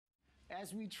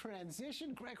as we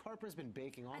transition, Greg Harper's been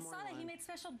baking all morning. I saw that he made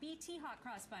special BT hot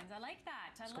cross buns. I like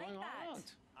that. I like that.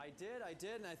 I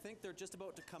did, and I think they're just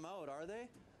about to come out, are they?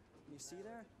 Can you see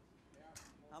there? Yeah.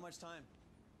 How much time?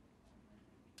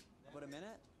 About a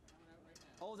minute?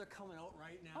 Oh, they're coming out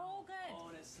right now. Oh, good. Oh,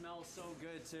 and it smells so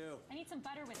good, too. I need some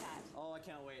butter with that. Oh, I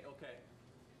can't wait. Okay.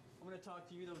 I'm going to talk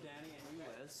to you, though, Danny, and you,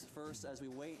 Liz, first as we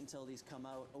wait until these come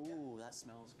out. Oh, that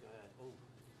smells good. Oh.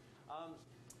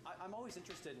 I'm always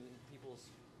interested in people's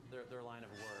their line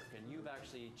of work, and you've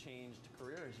actually changed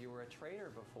careers. You were a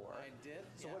trader before. I did.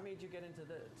 So what made you get into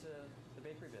the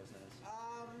bakery business?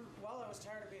 Well, I was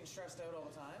tired of being stressed out all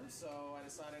the time, so I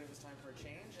decided it was time for a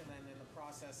change. And then in the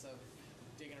process of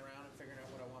digging around and figuring out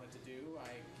what I wanted to do,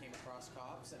 I came across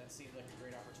COBS, and it seemed like a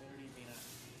great opportunity, being a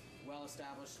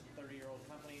well-established 30-year-old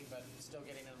company, but still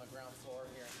getting on the ground floor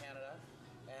here in Canada.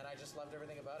 And I just loved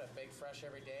everything about it. Bake fresh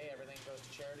every day. Everything goes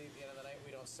to charity. At the end of the night,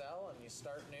 we don't sell, and you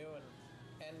start new and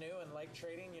end new. And like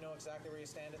trading, you know exactly where you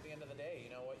stand at the end of the day.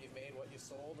 You know what you've made, what you've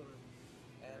sold, and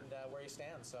where you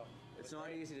stand. So it's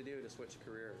not easy to do, to switch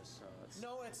careers. So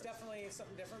no, it's definitely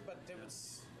something different, but it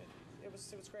was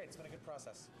great. It's been a good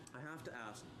process. I have to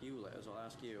ask you, Liz. I'll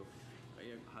ask you.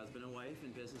 Your husband and wife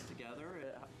in business together.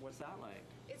 What's that like?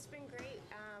 It's been great.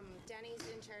 Danny's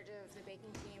in charge of the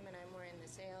baking team, and I'm more in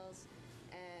the sales.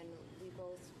 And we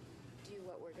both do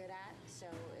what we're good at, so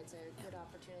it's a good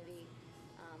opportunity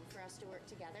for us to work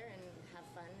together and have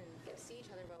fun and get to see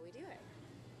each other while we do it.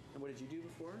 And what did you do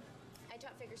before? I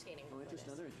taught figure skating. Oh,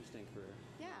 another interesting career.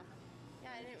 Yeah,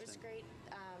 and it was great.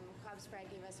 COBS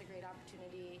Bread gave us a great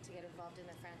opportunity to get involved in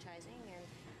the franchising, and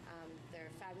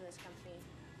they're a fabulous company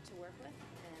to work with,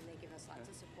 and they give us lots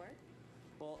of support.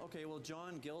 Well, okay. Well,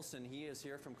 John Gilson, he is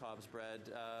here from COBS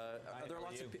Bread. Hi,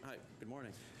 good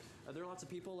morning. Are there lots of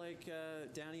people like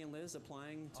Danny and Liz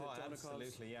applying to join COBS?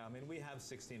 Absolutely, yeah. I mean, we have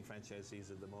 16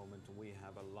 franchisees at the moment, and we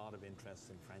have a lot of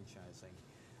interest in franchising,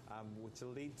 which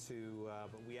will lead to,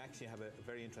 we actually have a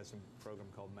very interesting program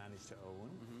called Manage to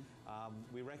Own.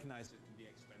 We recognize it can be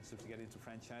expensive to get into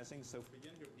franchising, so for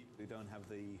younger people who don't have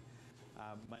the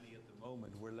money at the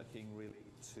moment, we're looking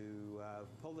really to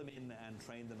pull them in and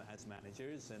train them as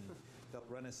managers, and they'll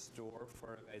run a store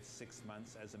for about 6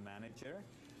 months as a manager.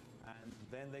 And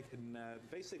then they can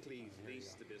basically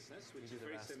lease the business, which is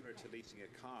very similar to leasing a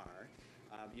car.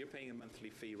 You're paying a monthly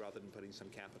fee rather than putting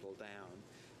some capital down.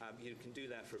 You can do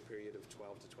that for a period of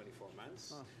 12 to 24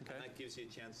 months. And that gives you a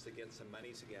chance to get some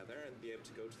money together and be able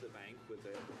to go to the bank with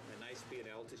a nice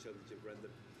P&L to show that you've run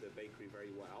the bakery very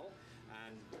well,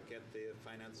 and get the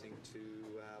financing to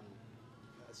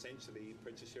essentially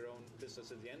purchase your own business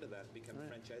at the end of that and become a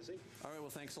franchisee. All right, well,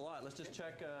 thanks a lot. Let's just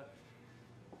check.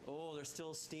 Oh, they're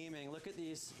still steaming. Look at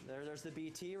these. There's the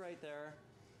BT right there.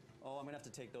 Oh, I'm gonna have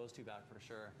to take those two back for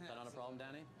sure. Is that not a problem,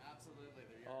 Danny? Absolutely, they're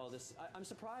yours. Oh, I'm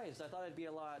surprised. I thought it'd be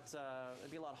a lot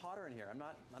hotter in here.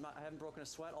 I haven't broken a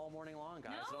sweat all morning long,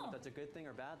 guys. No. I don't know if that's a good thing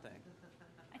or bad thing.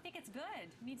 I think it's good.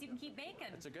 It means you can keep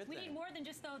baking. It's a good We thing. need more than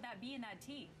just that bee and that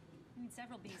tea. We need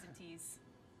several bees and teas.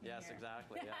 Yes, here.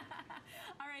 exactly. Yeah.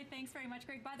 All right, thanks very much,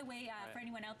 Greg. By the way, for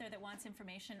anyone out there that wants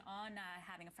information on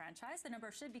having a franchise, the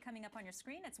number should be coming up on your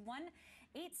screen. It's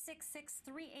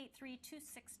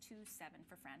 1-866-383-2627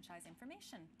 for franchise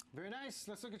information. Very nice.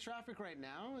 Let's look at traffic right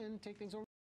now and take things over.